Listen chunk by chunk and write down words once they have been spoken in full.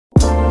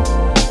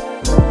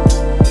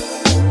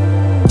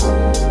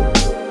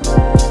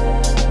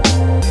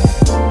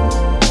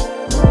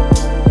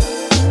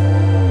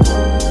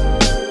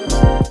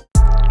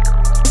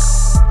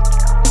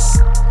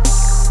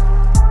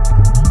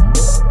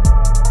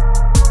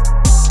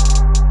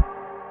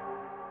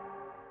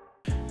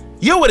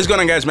Yo, what is going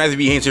on, guys? Matthew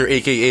B. Haynes here,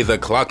 aka the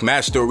Clock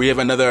Master. We have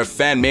another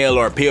fan mail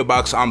or P.O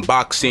Box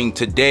unboxing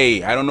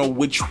today. I don't know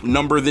which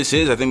number this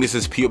is. I think this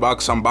is P.O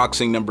Box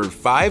unboxing number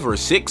 5 or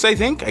 6, I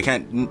think. I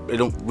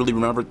don't really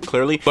remember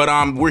clearly.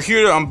 But we're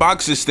here to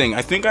unbox this thing.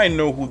 I think I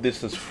know who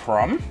this is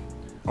from.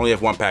 I only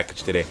have one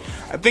package today.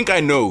 I think I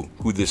know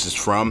who this is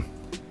from.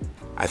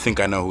 I think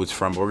I know who it's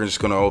from, but we're just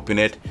gonna open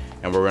it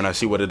and we're gonna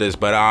see what it is.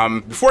 But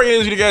before I get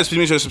into this video, guys, please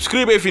make sure to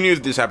subscribe if you're new,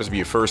 if this happens to be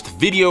your first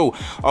video.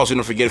 Also,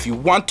 don't forget, if you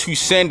want to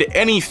send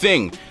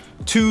anything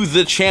to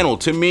the channel,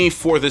 to me,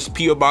 for this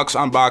P.O Box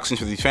unboxings,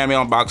 for these fan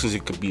mail unboxings,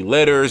 it could be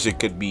letters, it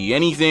could be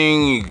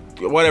anything,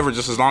 whatever,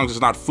 just as long as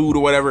it's not food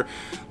or whatever,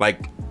 like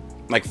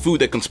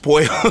food that can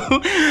spoil.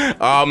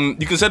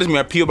 You can send it to me.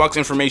 My P.O Box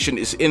information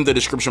is in the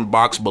description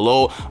box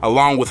below,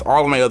 along with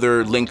all of my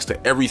other links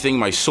to everything,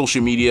 my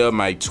social media,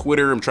 my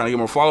Twitter. I'm trying to get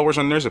more followers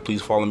on there, so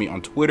please follow me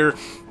on Twitter,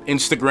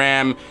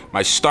 Instagram.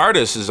 My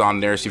Stardust is on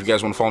there, so if you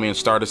guys want to follow me on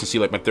Stardust and see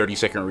like my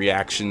 30-second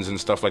reactions and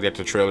stuff like that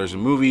to trailers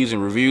and movies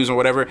and reviews and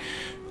whatever,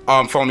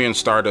 follow me on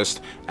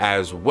Stardust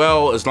as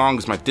well, as long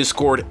as my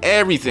Discord,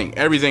 everything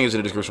is in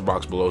the description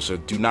box below, so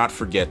do not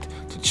forget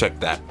to check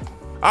that.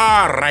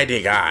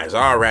 Alrighty guys,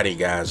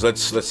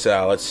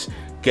 let's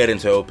get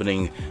into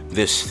opening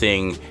this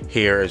thing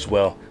here as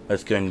well.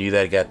 Let's go and do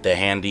that. I got the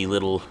handy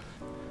little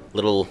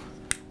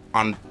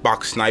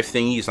unboxed knife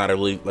thingy. It's not a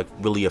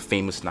really a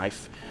famous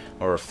knife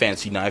or a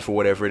fancy knife or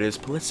whatever it is,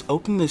 but let's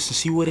open this and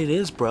see what it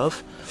is,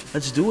 bruv.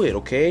 Let's do it,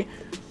 okay?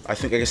 I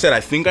think, like I said,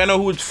 I think I know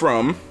who it's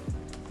from.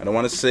 I don't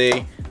want to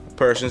say the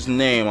person's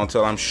name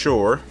until I'm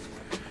sure.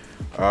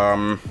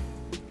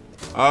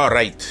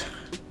 Alright.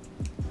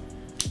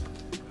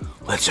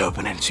 Let's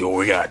open it and see what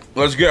we got.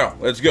 Let's go.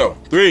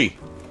 3,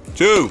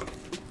 2,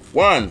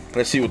 1.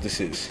 Let's see what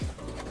this is.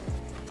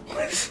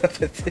 What's up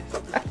with this?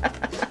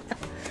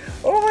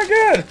 Oh my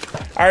god.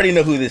 I already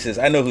know who this is.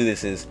 I know who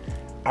this is.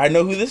 I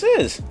know who this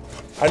is.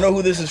 I know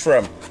who this is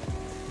from.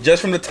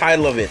 Just from the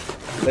title of it.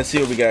 Let's see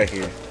what we got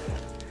here.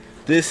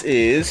 This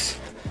is...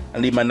 I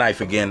need my knife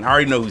again. I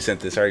already know who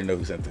sent this. And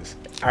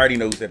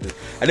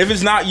if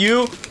it's not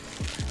you,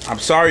 I'm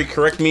sorry,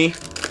 correct me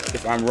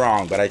if I'm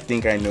wrong, but I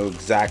think I know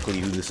exactly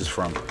who this is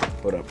from.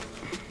 Hold up.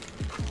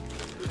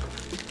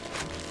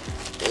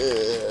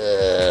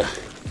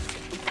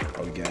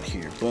 What we got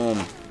here?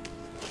 Boom.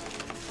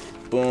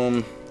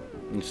 Boom.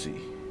 Let's see.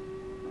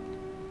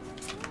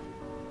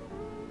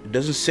 It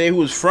doesn't say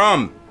who it's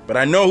from, but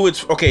I know who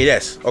it's... Okay,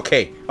 yes.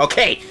 Okay. I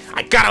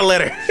got a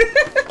letter.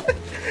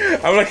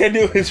 I'm not gonna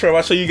do who it's from.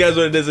 I'll show you guys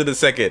what it is in a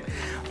second.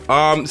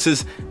 It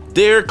says...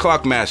 Dear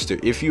Clock Master,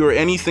 if you are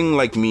anything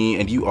like me,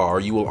 and you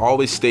are, you will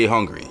always stay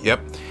hungry. Yep.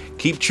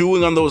 Keep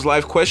chewing on those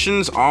life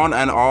questions on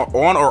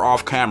or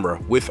off camera,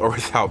 with or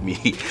without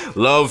me.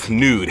 Love,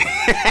 Nude.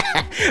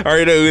 I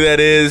already know who that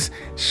is.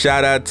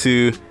 Shout out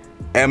to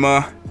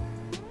Emma.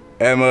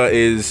 Emma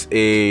is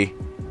a...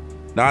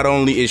 Not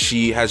only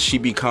has she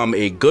become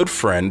a good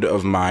friend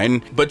of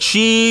mine, but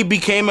she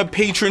became a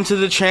patron to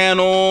the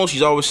channel.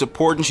 She's always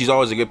supporting. She's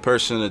always a good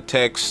person to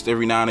text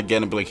every now and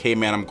again and be like, hey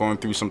man, I'm going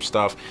through some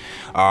stuff.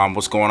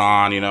 What's going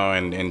on, you know,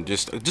 and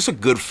just a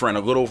good friend,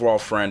 a good overall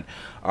friend,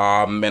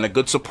 and a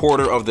good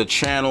supporter of the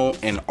channel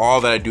and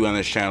all that I do on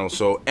this channel.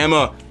 So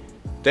Emma,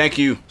 thank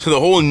you. So the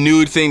whole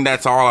nude thing,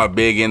 that's all our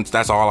big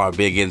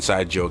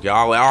inside joke.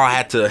 Y'all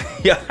had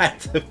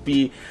to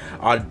be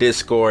on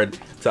Discord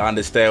to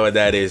understand what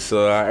that is.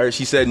 So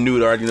she said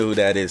nude, I already know who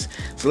that is.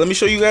 So let me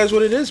show you guys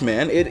what it is,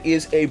 man. It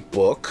is a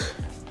book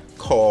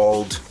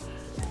called,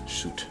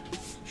 shoot,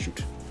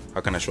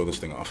 how can I show this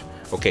thing off?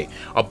 Okay,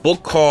 a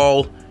book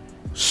called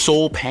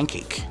Soul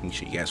Pancake. Let me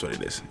show you guys what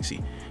it is. You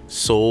see,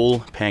 Soul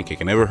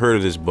Pancake. I never heard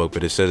of this book,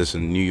 but it says it's a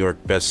New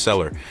York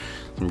bestseller.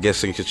 I'm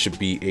guessing it should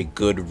be a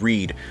good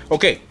read.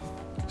 Okay,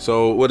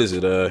 so what is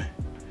it?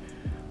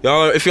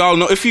 Y'all,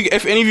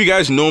 if any of you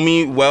guys know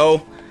me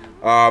well,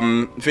 I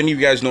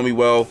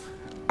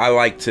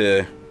like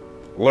to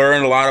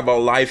learn a lot about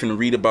life and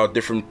read about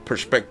different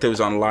perspectives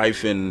on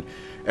life and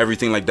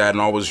everything like that, and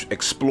always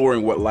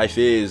exploring what life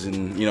is,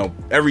 and you know,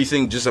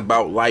 everything just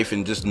about life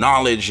and just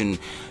knowledge and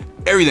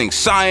everything.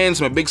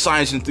 Science, I'm a big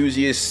science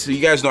enthusiast, so you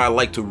guys know I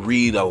like to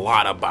read a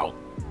lot about,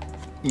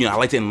 you know, I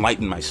like to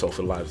enlighten myself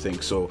in a lot of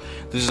things. So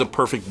this is a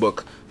perfect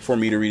book for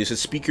me to read. It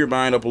says, speak your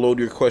mind, upload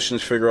your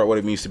questions, figure out what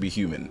it means to be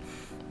human.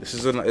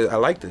 I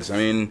like this. I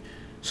mean,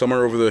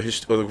 somewhere over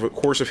the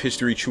course of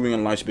history, chewing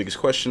on life's biggest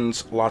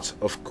questions, lots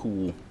of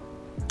cool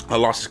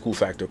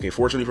factor. Okay,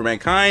 fortunately for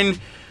mankind,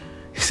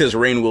 it says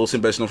Rainn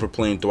Wilson, best known for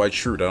playing Dwight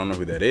Schrute. I don't know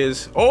who that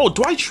is. Oh,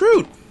 Dwight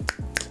Schrute!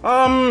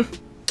 The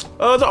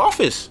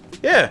Office.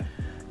 Yeah.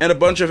 And a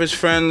bunch of his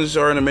friends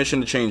are on a mission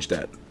to change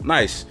that.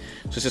 Nice.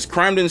 So it says,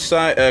 Crammed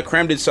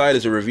Inside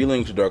is a revealing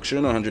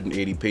introduction,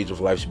 180 pages of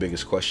life's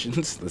biggest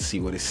questions. Let's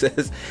see what it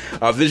says.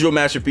 Visual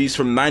masterpiece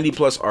from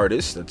 90+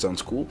 artists. That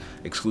sounds cool.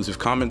 Exclusive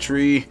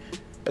commentary.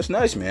 That's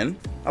nice, man.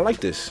 I like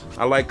this.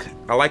 I like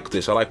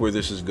this. I like where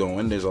this is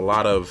going. There's a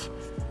lot of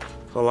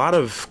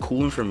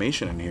cool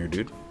information in here,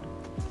 dude.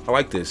 I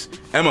like this.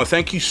 Emma,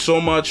 thank you so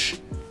much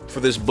for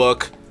this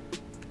book.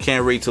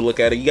 Can't wait to look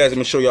at it. You guys, I'm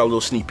gonna show y'all a little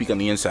sneak peek on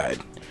the inside,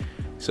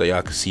 so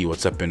y'all can see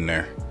what's up in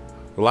there.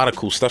 A lot of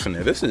cool stuff in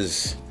there. This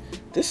is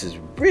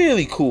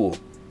really cool.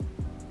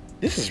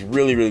 This is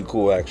really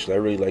cool, actually. I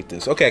really like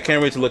this. Okay, I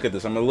can't wait to look at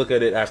this. I'm gonna look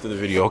at it after the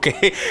video,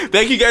 okay?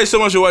 Thank you guys so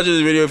much for watching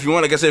this video. If you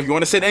want, like I said, if you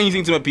want to send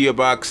anything to my P.O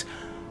Box,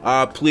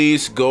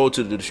 please go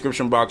to the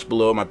description box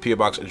below. My P.O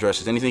Box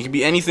address is anything. It can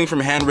be anything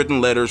from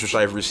handwritten letters, which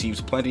I've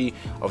received plenty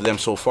of them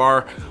so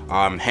far.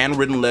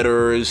 Handwritten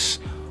letters,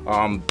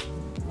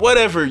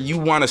 whatever you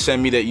want to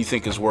send me that you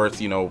think is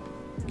worth, you know,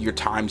 your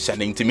time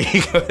sending to me.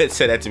 Go ahead,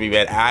 send that to me,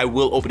 man. I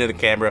will open it the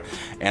camera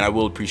and I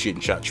will appreciate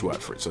and shout you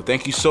out for it. So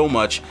thank you so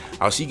much.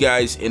 I'll see you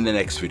guys in the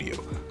next video.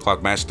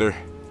 Clockmaster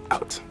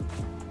out.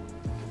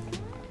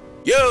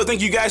 Yo,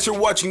 thank you guys for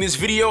watching this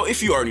video.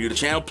 If you are new to the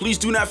channel, please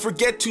do not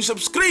forget to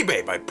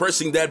subscribe by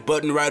pressing that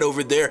button right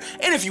over there.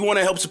 And if you want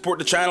to help support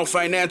the channel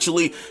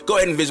financially, go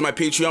ahead and visit my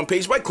Patreon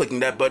page by clicking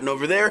that button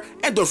over there.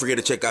 And don't forget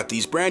to check out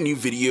these brand new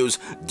videos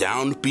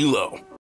down below.